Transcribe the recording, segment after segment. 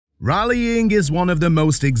Rallying is one of the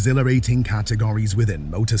most exhilarating categories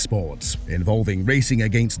within motorsports, involving racing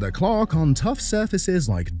against the clock on tough surfaces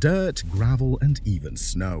like dirt, gravel, and even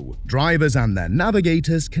snow. Drivers and their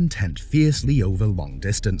navigators contend fiercely over long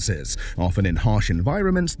distances, often in harsh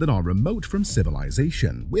environments that are remote from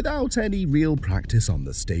civilization, without any real practice on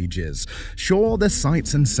the stages. Sure, the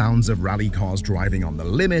sights and sounds of rally cars driving on the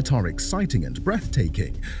limit are exciting and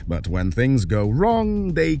breathtaking, but when things go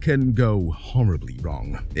wrong, they can go horribly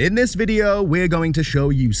wrong. In this video, we're going to show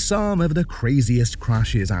you some of the craziest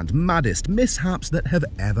crashes and maddest mishaps that have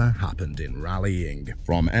ever happened in rallying.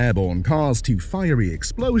 From airborne cars to fiery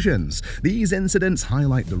explosions, these incidents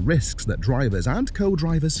highlight the risks that drivers and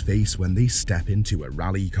co-drivers face when they step into a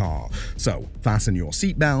rally car. So, fasten your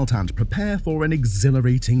seatbelt and prepare for an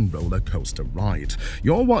exhilarating roller coaster ride.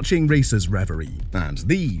 You're watching Racers Reverie, and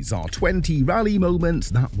these are 20 rally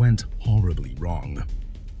moments that went horribly wrong.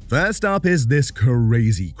 First up is this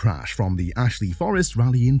crazy crash from the Ashley Forest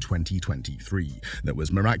Rally in 2023 that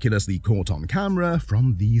was miraculously caught on camera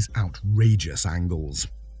from these outrageous angles.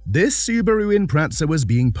 This Subaru Impreza was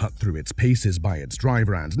being put through its paces by its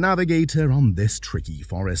driver and navigator on this tricky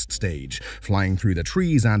forest stage, flying through the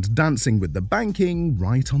trees and dancing with the banking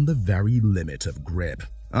right on the very limit of grip.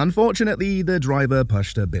 Unfortunately, the driver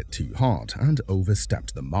pushed a bit too hard and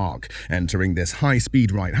overstepped the mark. Entering this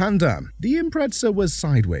high-speed right-hander, the Impreza was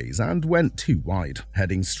sideways and went too wide,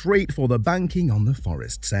 heading straight for the banking on the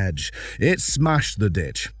forest's edge. It smashed the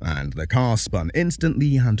ditch, and the car spun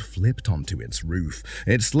instantly and flipped onto its roof.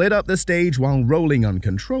 It slid up the stage while rolling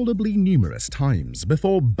uncontrollably numerous times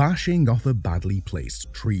before bashing off a badly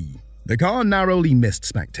placed tree. The car narrowly missed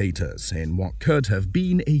spectators in what could have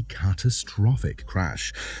been a catastrophic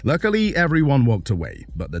crash. Luckily, everyone walked away,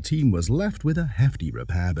 but the team was left with a hefty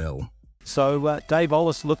repair bill. So Dave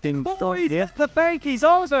Wallace looked in. Oh, the bank, he's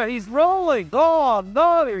over, he's rolling. Oh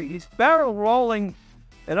no, he's barrel rolling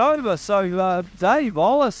it over. So Dave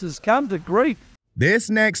Wallace has come to grief. This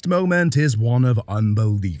next moment is one of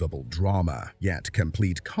unbelievable drama, yet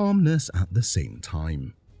complete calmness at the same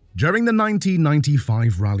time. During the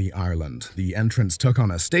 1995 Rally Ireland, the entrants took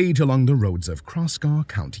on a stage along the roads of Crossgar,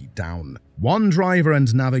 County Down. One driver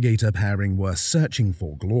and navigator pairing were searching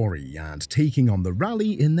for glory and taking on the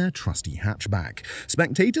rally in their trusty hatchback.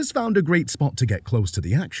 Spectators found a great spot to get close to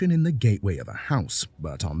the action in the gateway of a house,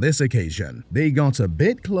 but on this occasion, they got a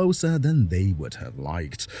bit closer than they would have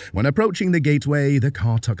liked. When approaching the gateway, the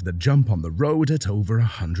car took the jump on the road at over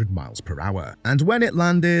 100 miles per hour, and when it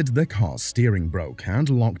landed, the car's steering broke and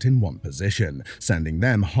locked in one position, sending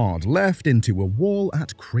them hard left into a wall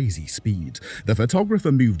at crazy speed. The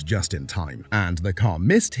photographer moved just in time, and the car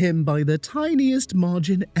missed him by the tiniest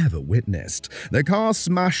margin ever witnessed. The car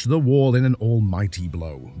smashed the wall in an almighty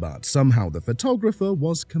blow, but somehow the photographer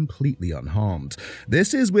was completely unharmed.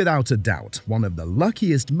 This is without a doubt one of the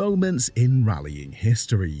luckiest moments in rallying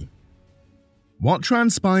history. What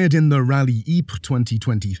transpired in the Rally Ypres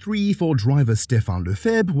 2023 for driver Stéphane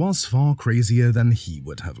Lefebvre was far crazier than he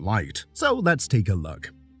would have liked, so let's take a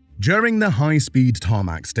look. During the high-speed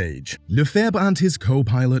tarmac stage, Lefebvre and his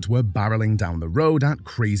co-pilot were barreling down the road at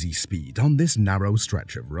crazy speed on this narrow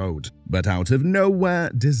stretch of road. But out of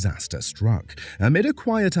nowhere, disaster struck. Amid a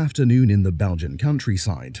quiet afternoon in the Belgian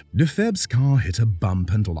countryside, Lefebvre's car hit a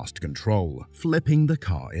bump and lost control, flipping the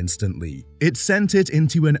car instantly. It sent it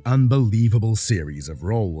into an unbelievable series of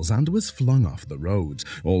rolls and was flung off the road,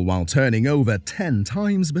 all while turning over 10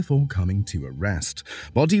 times before coming to a rest.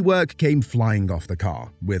 Bodywork came flying off the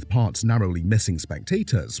car, with parts narrowly missing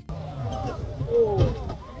spectators.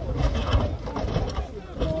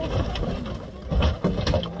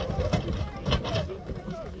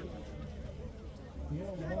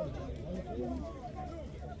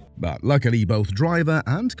 But luckily both driver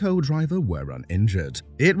and co-driver were uninjured.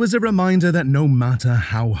 It was a reminder that no matter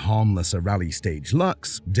how harmless a rally stage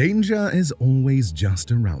looks, danger is always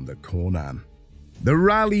just around the corner. The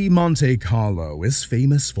Rally Monte Carlo is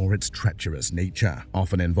famous for its treacherous nature,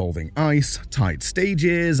 often involving ice, tight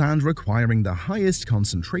stages, and requiring the highest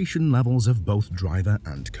concentration levels of both driver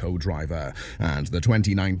and co-driver, and the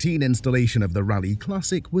 2019 installation of the Rally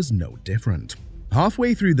Classic was no different.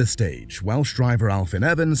 Halfway through the stage, Welsh driver Alfyn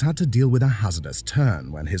Evans had to deal with a hazardous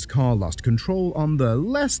turn when his car lost control on the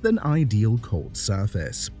less-than-ideal cold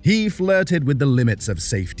surface. He flirted with the limits of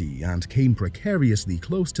safety and came precariously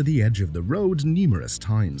close to the edge of the road numerous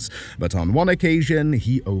times, but on one occasion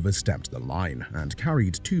he overstepped the line and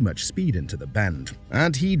carried too much speed into the bend,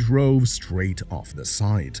 and he drove straight off the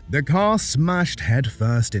side. The car smashed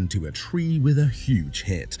headfirst into a tree with a huge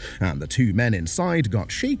hit, and the two men inside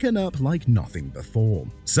got shaken up like nothing before. before.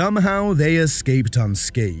 Somehow they escaped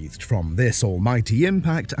unscathed from this almighty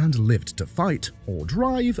impact and lived to fight or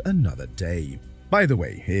drive another day. By the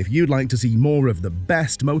way, if you'd like to see more of the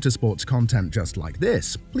best motorsports content just like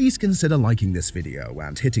this, please consider liking this video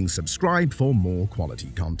and hitting subscribe for more quality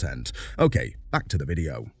content. Okay, back to the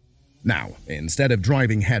video. Now, instead of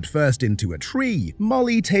driving headfirst into a tree,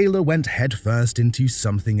 Molly Taylor went headfirst into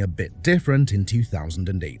something a bit different in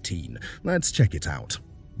 2018. Let's check it out.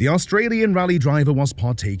 The Australian rally driver was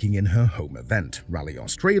partaking in her home event, Rally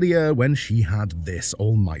Australia, when she had this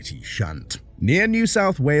almighty shunt. Near New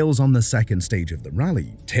South Wales on the second stage of the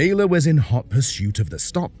rally, Taylor was in hot pursuit of the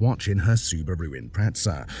stopwatch in her Subaru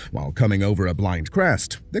Impreza. While coming over a blind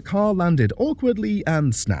crest, the car landed awkwardly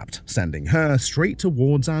and snapped, sending her straight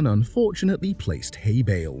towards an unfortunately placed hay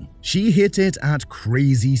bale. She hit it at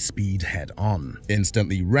crazy speed head-on,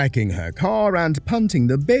 instantly wrecking her car and punting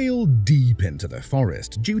the bale deep into the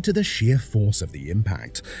forest due to the sheer force of the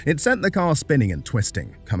impact. It sent the car spinning and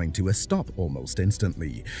twisting, coming to a stop almost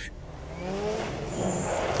instantly.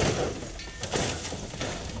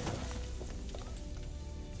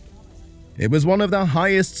 It was one of the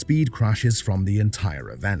highest speed crashes from the entire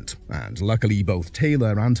event, and luckily both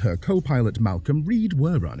Taylor and her co-pilot Malcolm Reed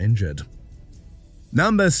were uninjured.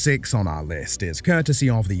 Number 6 on our list is courtesy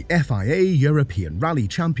of the FIA European Rally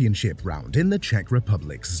Championship round in the Czech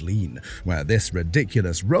Republic's Zlín, where this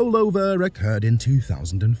ridiculous rollover occurred in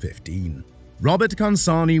 2015. Robert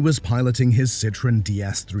Consani was piloting his Citroën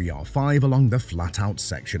DS3R5 along the flat-out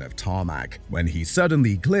section of tarmac when he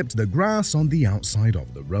suddenly clipped the grass on the outside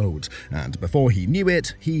of the road, and before he knew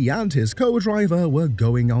it, he and his co-driver were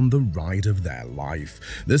going on the ride of their life.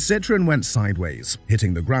 The Citroën went sideways,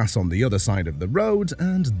 hitting the grass on the other side of the road,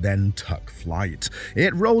 and then took flight.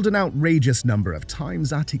 It rolled an outrageous number of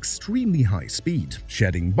times at extremely high speed,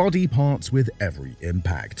 shedding body parts with every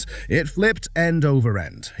impact. It flipped end over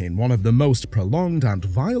end in one of the most prolonged and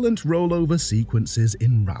violent rollover sequences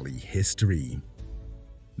in rally history.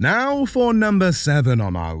 Now for number 7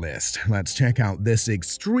 on our list, let's check out this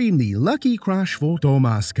extremely lucky crash for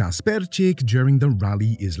Tomasz Kasperczyk during the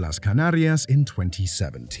Rally Islas Canarias in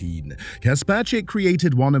 2017. Kasperczyk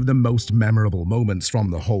created one of the most memorable moments from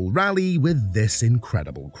the whole rally with this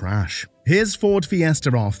incredible crash. His Ford Fiesta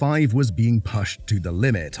R5 was being pushed to the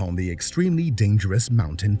limit on the extremely dangerous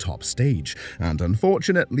mountaintop stage, and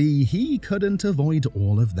unfortunately, he couldn't avoid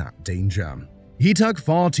all of that danger. He took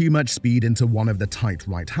far too much speed into one of the tight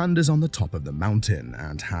right-handers on the top of the mountain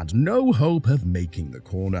and had no hope of making the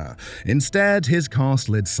corner. Instead, his car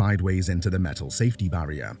slid sideways into the metal safety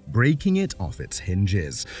barrier, breaking it off its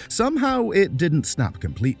hinges. Somehow, it didn't snap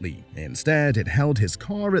completely. Instead, it held his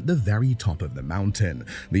car at the very top of the mountain,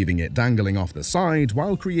 leaving it dangling off the side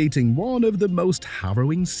while creating one of the most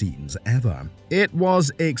harrowing scenes ever. It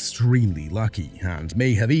was extremely lucky and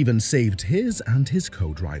may have even saved his and his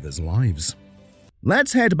co-driver's lives.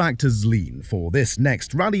 Let's head back to Zlín for this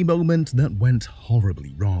next rally moment that went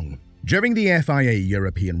horribly wrong. During the FIA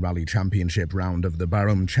European Rally Championship round of the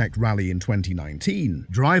Barum Czech Rally in 2019,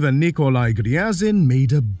 driver Nikolaj Gryazin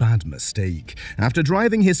made a bad mistake. After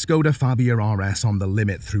driving his Skoda Fabia RS on the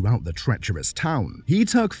limit throughout the treacherous town, he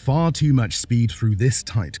took far too much speed through this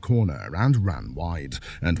tight corner and ran wide,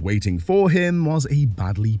 and waiting for him was a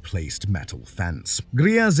badly placed metal fence.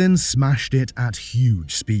 Gryazin smashed it at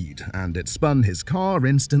huge speed, and it spun his car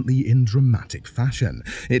instantly in dramatic fashion.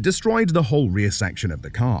 It destroyed the whole rear section of the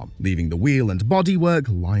car, leaving the wheel and bodywork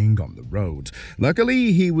lying on the road.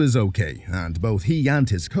 Luckily, he was okay, and both he and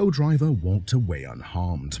his co-driver walked away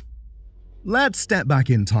unharmed. Let's step back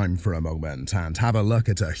in time for a moment and have a look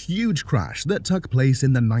at a huge crash that took place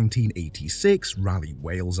in the 1986 Rally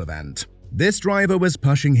Wales event. This driver was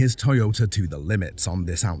pushing his Toyota to the limits on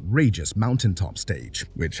this outrageous mountaintop stage,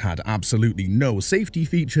 which had absolutely no safety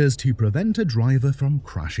features to prevent a driver from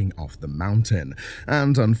crashing off the mountain.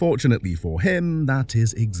 And unfortunately for him, that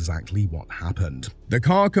is exactly what happened. The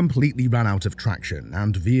car completely ran out of traction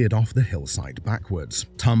and veered off the hillside backwards,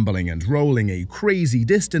 tumbling and rolling a crazy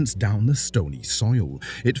distance down the stony soil.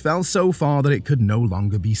 It fell so far that it could no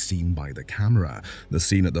longer be seen by the camera. The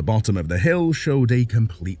scene at the bottom of the hill showed a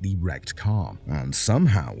completely wrecked car, and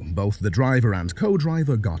somehow both the driver and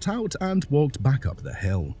co-driver got out and walked back up the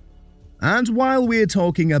hill. And while we're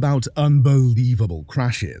talking about unbelievable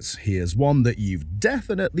crashes, here's one that you've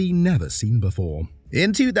definitely never seen before.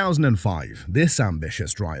 In 2005, this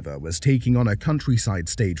ambitious driver was taking on a countryside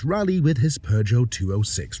stage rally with his Peugeot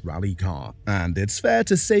 206 rally car, and it's fair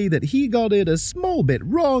to say that he got it a small bit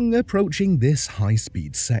wrong approaching this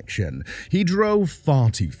high-speed section. He drove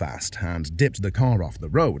far too fast and dipped the car off the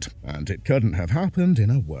road, and it couldn't have happened in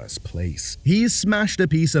a worse place. He smashed a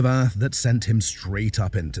piece of earth that sent him straight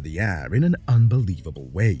up into the air in an unbelievable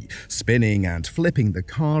way, spinning and flipping the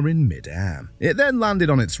car in mid-air. It then landed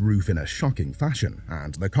on its roof in a shocking fashion,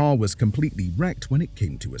 and the car was completely wrecked when it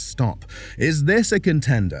came to a stop. Is this a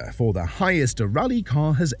contender for the highest a rally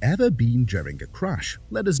car has ever been during a crash?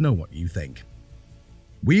 Let us know what you think.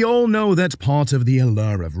 We all know that part of the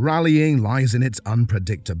allure of rallying lies in its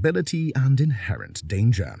unpredictability and inherent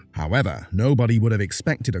danger. However, nobody would have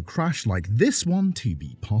expected a crash like this one to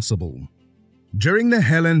be possible. During the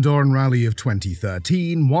Hellendoorn Rally of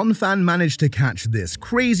 2013, one fan managed to catch this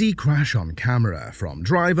crazy crash on camera from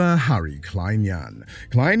driver Harry Kleinjan.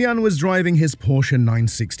 Kleinjan was driving his Porsche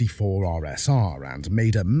 964 RSR and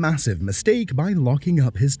made a massive mistake by locking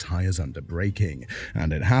up his tires under braking,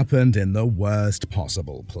 and it happened in the worst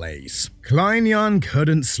possible place. Kleinjan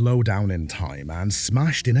couldn't slow down in time and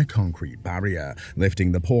smashed in a concrete barrier,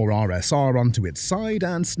 lifting the poor RSR onto its side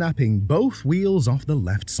and snapping both wheels off the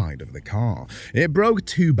left side of the car. It broke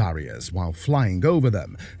two barriers while flying over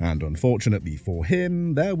them, and unfortunately for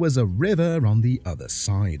him, there was a river on the other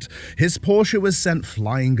side. His Porsche was sent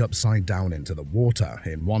flying upside down into the water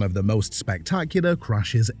in one of the most spectacular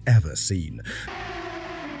crashes ever seen.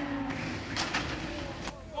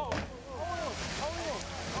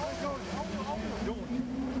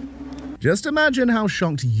 Just imagine how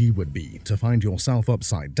shocked you would be to find yourself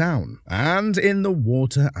upside down and in the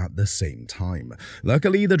water at the same time.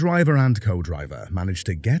 Luckily, the driver and co-driver managed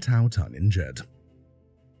to get out uninjured.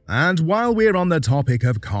 And while we're on the topic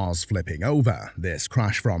of cars flipping over, this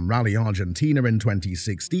crash from Rally Argentina in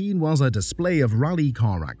 2016 was a display of rally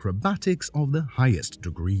car acrobatics of the highest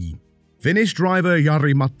degree. Finnish driver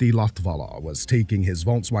Jari-Matti was taking his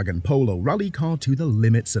Volkswagen Polo rally car to the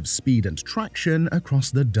limits of speed and traction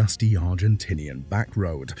across the dusty Argentinian back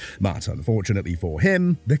road. But unfortunately for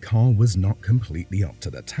him, the car was not completely up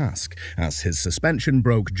to the task, as his suspension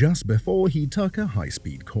broke just before he took a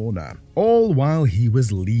high-speed corner. All while he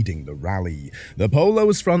was leading the rally. The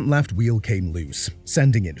Polo's front left wheel came loose,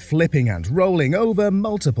 sending it flipping and rolling over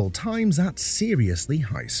multiple times at seriously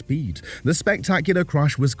high speed. The spectacular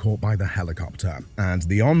crash was caught by the helicopter, and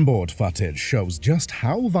the onboard footage shows just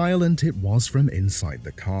how violent it was from inside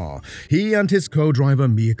the car. He and his co-driver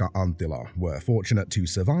Mika Anttila were fortunate to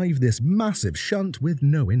survive this massive shunt with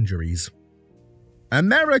no injuries.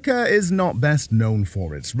 America is not best known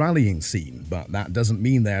for its rallying scene, but that doesn't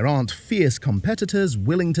mean there aren't fierce competitors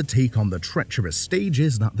willing to take on the treacherous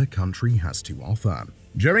stages that the country has to offer.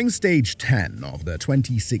 During Stage 10 of the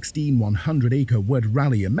 2016 100-acre Wood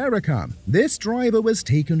Rally America, this driver was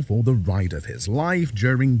taken for the ride of his life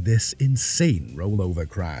during this insane rollover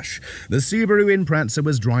crash. The Subaru Impreza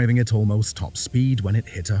was driving at almost top speed when it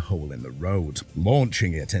hit a hole in the road,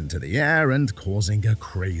 launching it into the air and causing a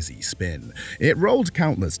crazy spin. It rolled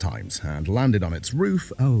countless times and landed on its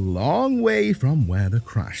roof a long way from where the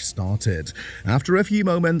crash started. After a few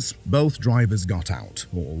moments, both drivers got out,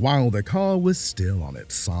 all while the car was still on its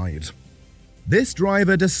side. This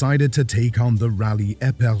driver decided to take on the Rally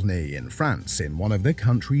Epernay in France in one of the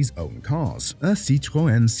country's own cars, a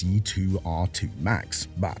Citroën C2 R2 Max,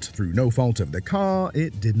 but through no fault of the car,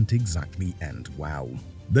 it didn't exactly end well.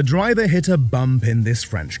 The driver hit a bump in this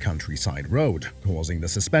French countryside road, causing the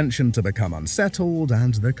suspension to become unsettled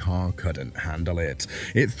and the car couldn't handle it.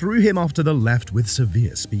 It threw him off to the left with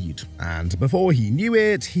severe speed, and before he knew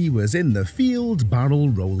it, he was in the field barrel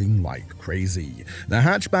rolling like crazy. The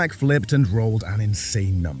hatchback flipped and rolled an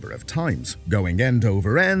insane number of times, going end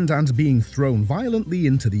over end and being thrown violently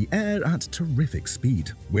into the air at terrific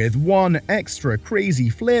speed, with one extra crazy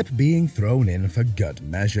flip being thrown in for good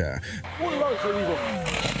measure.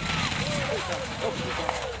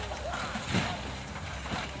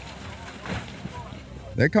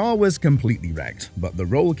 The car was completely wrecked, but the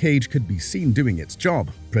roll cage could be seen doing its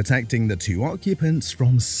job, protecting the two occupants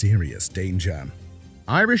from serious danger.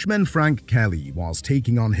 Irishman Frank Kelly was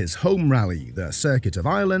taking on his home rally, the Circuit of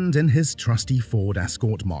Ireland, in his trusty Ford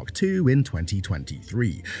Escort Mark II in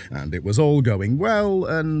 2023, and it was all going well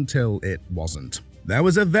until it wasn't. There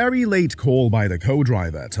was a very late call by the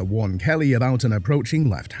co-driver to warn Kelly about an approaching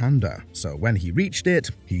left-hander, so when he reached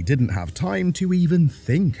it, he didn't have time to even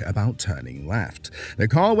think about turning left. The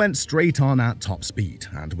car went straight on at top speed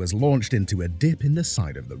and was launched into a dip in the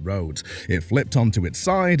side of the road. It flipped onto its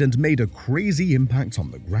side and made a crazy impact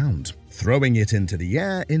on the ground, throwing it into the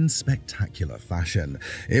air in spectacular fashion.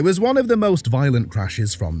 It was one of the most violent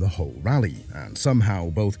crashes from the whole rally, and somehow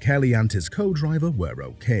both Kelly and his co-driver were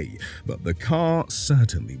okay, but the car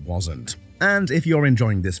certainly wasn't. And if you're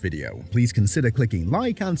enjoying this video, please consider clicking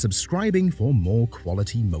like and subscribing for more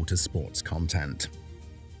quality motorsports content.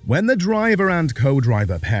 When the driver and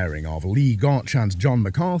co-driver pairing of Lee Gotch and John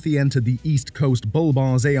McCarthy entered the East Coast Bull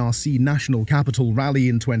Bars ARC National Capital Rally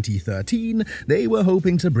in 2013, they were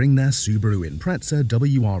hoping to bring their Subaru Impreza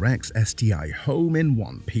WRX STI home in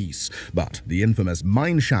one piece, but the infamous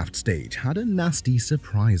mineshaft stage had a nasty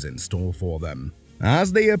surprise in store for them.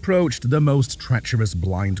 As they approached the most treacherous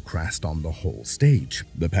blind crest on the whole stage,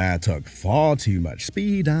 the pair took far too much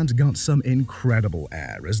speed and got some incredible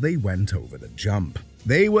air as they went over the jump.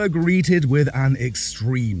 They were greeted with an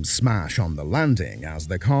extreme smash on the landing as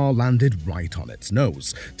the car landed right on its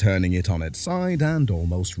nose, turning it on its side and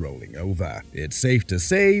almost rolling over. It's safe to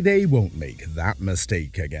say they won't make that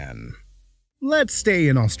mistake again. Let's stay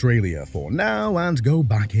in Australia for now and go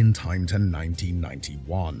back in time to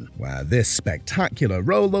 1991, where this spectacular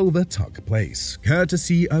rollover took place,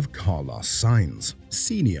 courtesy of Carlos Sainz.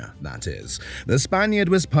 Senior, that is. The Spaniard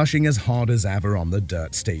was pushing as hard as ever on the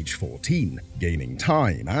dirt stage 14, gaining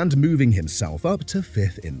time and moving himself up to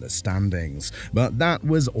 5th in the standings, but that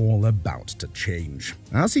was all about to change.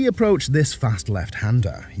 As he approached this fast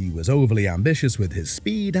left-hander, he was overly ambitious with his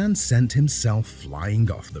speed and sent himself flying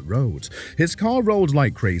off the road. His car rolled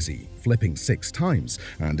like crazy, flipping 6 times,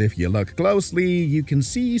 and if you look closely, you can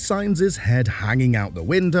see Sainz's head hanging out the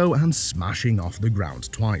window and smashing off the ground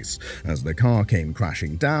twice, as the car came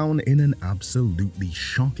crashing down in an absolutely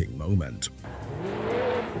shocking moment.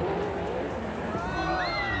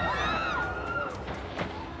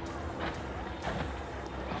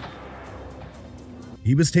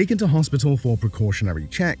 He was taken to hospital for precautionary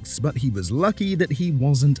checks, but he was lucky that he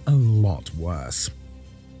wasn't a lot worse.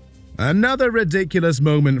 Another ridiculous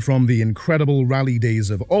moment from the incredible rally days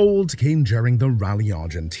of old came during the Rally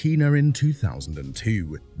Argentina in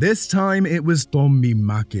 2002. This time it was Tommi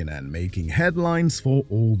Mäkinen making headlines for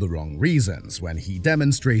all the wrong reasons when he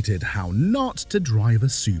demonstrated how not to drive a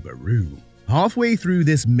Subaru. Halfway through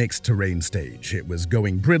this mixed terrain stage, it was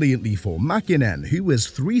going brilliantly for Mäkinen, who was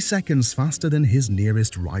 3 seconds faster than his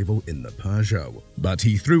nearest rival in the Peugeot. But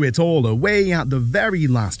he threw it all away at the very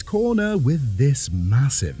last corner with this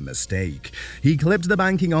massive mistake. He clipped the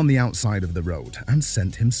banking on the outside of the road and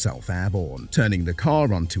sent himself airborne, turning the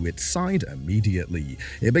car onto its side immediately.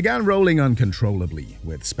 It began rolling uncontrollably,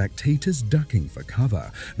 with spectators ducking for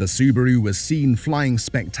cover. The Subaru was seen flying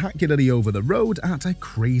spectacularly over the road at a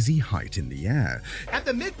crazy height in the air. At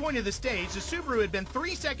the midpoint of the stage, the Subaru had been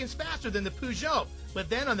 3 seconds faster than the Peugeot, but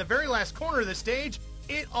then on the very last corner of the stage,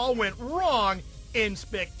 it all went wrong in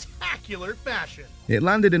spectacular fashion. It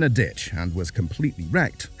landed in a ditch and was completely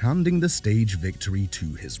wrecked, handing the stage victory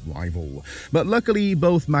to his rival. But luckily,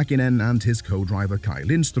 both Mäkinen and his co-driver Kai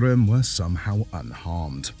Lindström were somehow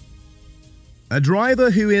unharmed. A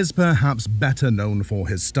driver who is perhaps better known for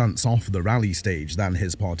his stunts off the rally stage than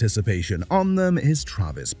his participation on them is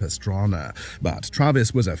Travis Pastrana. But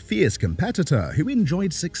Travis was a fierce competitor who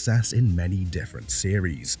enjoyed success in many different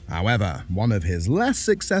series. However, one of his less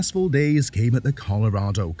successful days came at the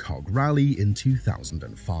Colorado Cog Rally in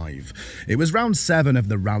 2005. It was round 7 of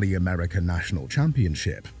the Rally America National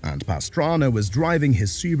Championship, and Pastrana was driving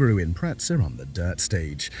his Subaru Impreza on the dirt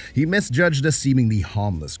stage. He misjudged a seemingly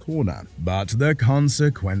harmless corner, but the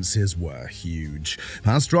consequences were huge.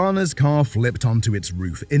 Pastrana's car flipped onto its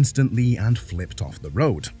roof instantly and flipped off the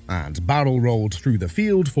road, and barrel-rolled through the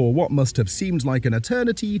field for what must have seemed like an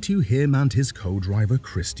eternity to him and his co-driver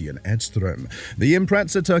Christian Edström. The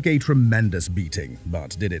Impreza took a tremendous beating,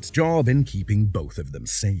 but did its job in keeping both of them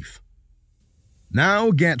safe.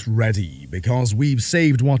 Now get ready, because we've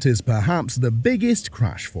saved what is perhaps the biggest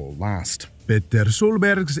crash for last. Peter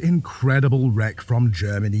Solberg's incredible wreck from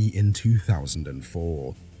Germany in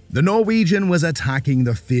 2004. The Norwegian was attacking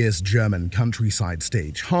the fierce German countryside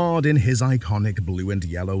stage hard in his iconic blue and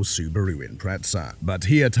yellow Subaru Impreza, but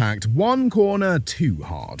he attacked one corner too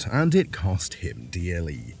hard, and it cost him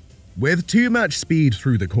dearly. With too much speed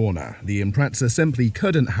through the corner, the Impreza simply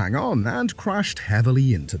couldn't hang on and crashed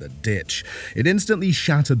heavily into the ditch. It instantly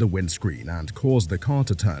shattered the windscreen and caused the car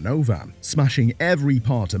to turn over, smashing every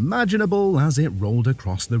part imaginable as it rolled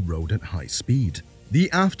across the road at high speed. The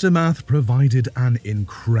aftermath provided an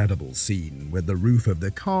incredible scene, with the roof of the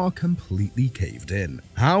car completely caved in.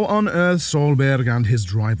 How on earth Solberg and his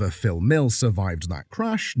driver Phil Mills survived that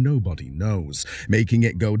crash, nobody knows, making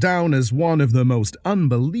it go down as one of the most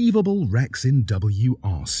unbelievable wrecks in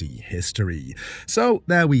WRC history. So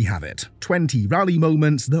there we have it, 20 rally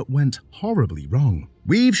moments that went horribly wrong.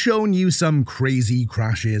 We've shown you some crazy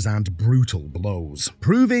crashes and brutal blows,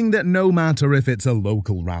 proving that no matter if it's a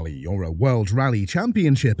local rally or a World Rally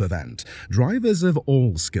Championship event, drivers of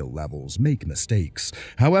all skill levels make mistakes.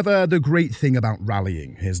 However, the great thing about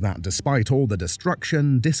rallying is that despite all the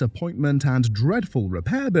destruction, disappointment, and dreadful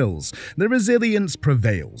repair bills, the resilience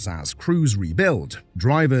prevails as crews rebuild,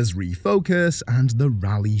 drivers refocus, and the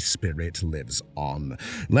rally spirit lives on.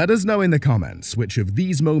 Let us know in the comments which of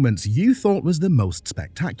these moments you thought was the most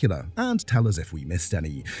spectacular, and tell us if we missed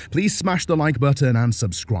any. Please smash the like button and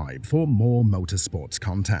subscribe for more motorsports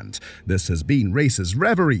content. This has been Racers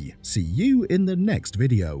Reverie. See you in the next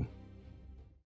video.